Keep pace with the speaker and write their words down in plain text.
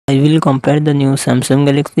I will compare the new Samsung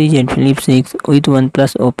Galaxy Z Flip 6 with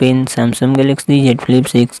OnePlus Open. Samsung Galaxy Z Flip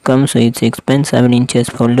 6 comes with 6.7 inches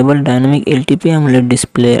foldable dynamic LTP AMOLED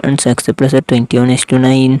display and success pressure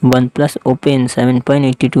 21:9. OnePlus Open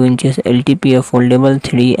 7.82 inches LTP foldable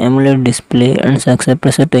 3 AMOLED display and success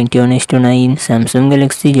pressure 21:9. Samsung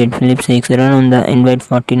Galaxy Z Flip 6 run on the Android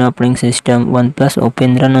 14 operating system. OnePlus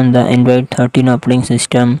Open run on the Android 13 operating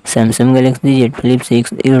system. Samsung Galaxy Z Flip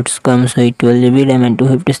 6 it comes with 12GB RAM and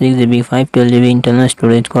 256GB 512GB internal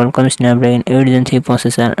storage. Qualcomm Snapdragon 8 Gen 3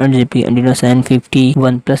 processor, 8GB Adreno 750.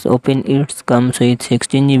 OnePlus Open it comes with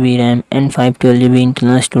 16GB RAM and 512GB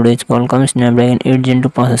internal storage. Qualcomm Snapdragon 8 Gen 2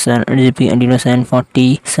 processor, 8GB Adreno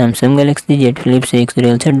 740. Samsung Galaxy Z Flip 6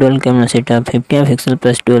 real set dual camera setup 50MP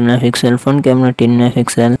plus 12MP, front camera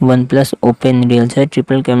 10MP. OnePlus Open real set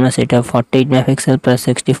triple camera setup 48MP plus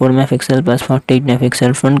 64MP plus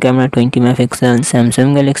 48MP, front camera 20MP.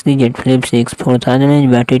 Samsung Galaxy Z Flip 6 4000mAh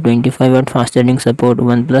battery, 25W fast charging support.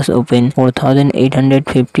 OnePlus Open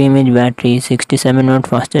 4850mAh battery, 67W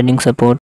fast charging support.